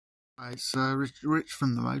It's Rich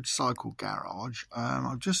from the Motorcycle Garage.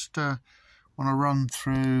 I just want to run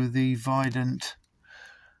through the Vident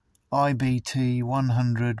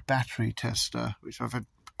iBT100 battery tester, which I've had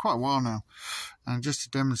quite a while now, and just to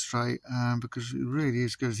demonstrate, because it really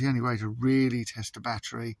is good. It's the only way to really test a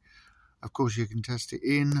battery. Of course, you can test it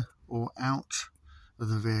in or out of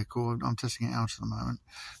the vehicle. I'm testing it out at the moment,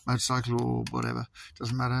 motorcycle or whatever,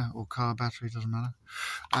 doesn't matter, or car battery, doesn't matter.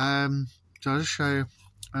 So I'll just show you.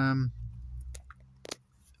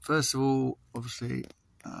 First of all, obviously,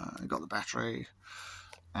 you've got the battery,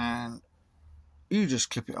 and you just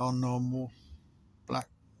clip it on normal, black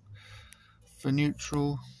for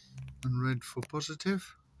neutral and red for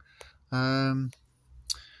positive. And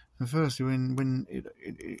firstly, when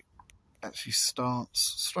it actually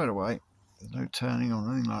starts straight away, there's no turning or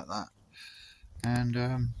anything like that. And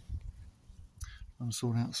I'll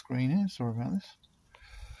sort out the screen here, sorry about this.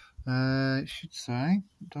 It should say,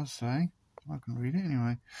 it does say, I can read it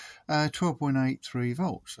anyway, 12.83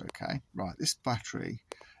 volts. Okay, right, this battery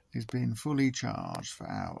is being fully charged for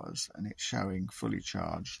hours, and it's showing fully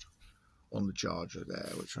charged on the charger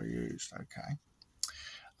there, which I used. Okay,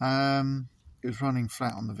 it was running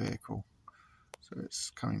flat on the vehicle, so it's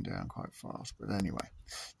coming down quite fast, but anyway,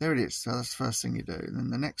 there it is. So that's the first thing you do, and then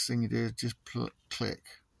the next thing you do is just click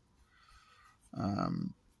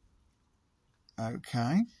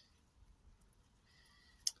okay.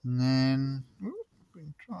 And then, we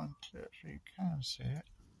can try and clear it so you can see it.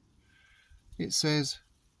 It says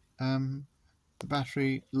the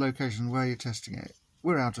battery location where you're testing it.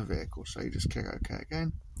 We're out of vehicle, so you just click OK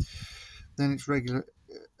again. Then it's regular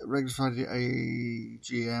flooded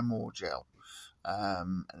AGM or gel,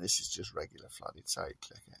 and this is just regular flooded. So you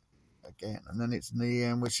click it again, and then it's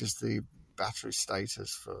NEM, which is the battery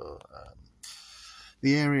status for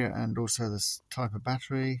the area and also the type of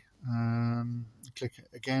battery. Click it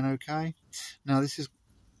again, OK. Now this is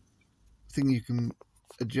the thing you can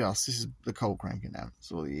adjust. This is the cold cranking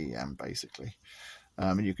amps, or the EM basically,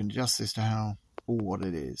 and you can adjust this to how or what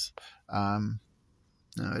it is. Now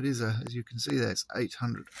it is as you can see there, it's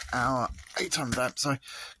 800 amps, sorry,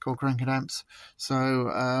 cold cranking amps.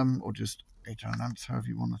 So or just 800 amps, however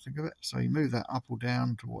you want to think of it. So you move that up or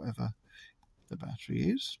down to whatever the battery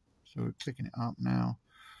is. So we're clicking it up now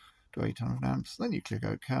to 800 amps, then you click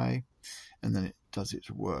OK, and then it does its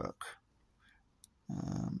work.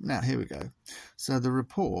 Now here we go. So the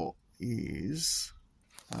report is,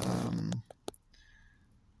 I can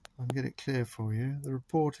get it clear for you. The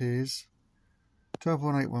report is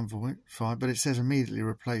 12.81.5, but it says immediately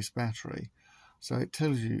replace battery. So it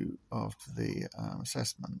tells you after the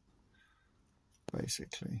assessment,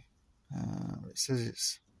 basically. It says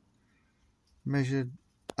it's measured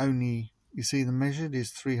only. You see, the measured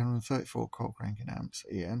is 334 cold cranking amps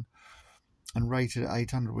EN, and rated at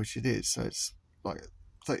 800, which it is. So it's like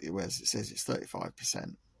 30, whereas it says it's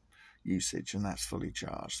 35% usage, and that's fully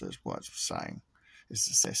charged. So that's what it's saying. It's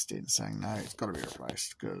assessed in saying no, it's got to be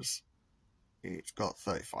replaced because it's got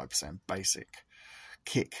 35% basic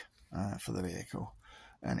kick for the vehicle,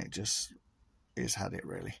 and it just has had it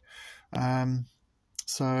really.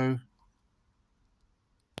 So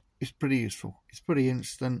it's pretty useful. It's pretty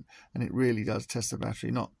instant, and it really does test the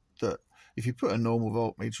battery. Not that if you put a normal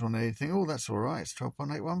voltmeter on anything, oh, that's all right, it's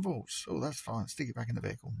 12.81 volts. Oh, that's fine, stick it back in the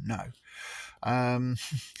vehicle. No.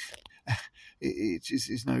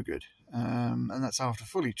 It's no good. And that's after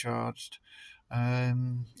fully charged.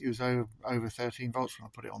 It was over 13 volts when I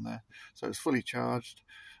put it on there. So it's fully charged.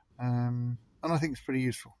 And I think it's pretty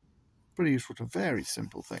useful. Pretty useful to a very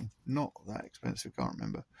simple thing. Not that expensive, can't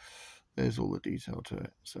remember. There's all the detail to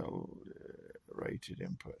it. So rated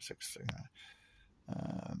input 16.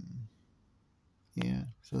 Yeah,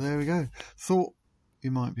 so there we go. Thought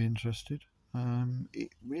you might be interested. It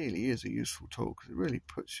really is a useful tool because it really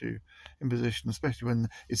puts you in position, especially when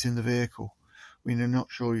it's in the vehicle. When you're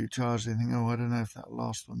not sure you charged anything, oh, I don't know if that'll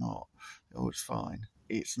last or not. Oh, it's fine.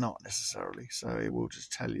 It's not necessarily. So it will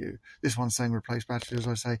just tell you. This one's saying replace battery, as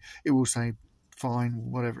I say. It will say fine,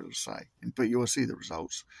 whatever it'll say. But you'll see the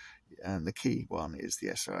results. And the key one is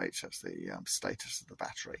the SOH. That's the status of the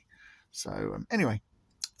battery. So anyway,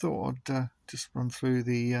 thought I'd just run through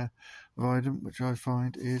the Vident, which I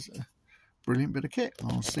find is a brilliant bit of kit.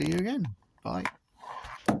 I'll see you again. Bye.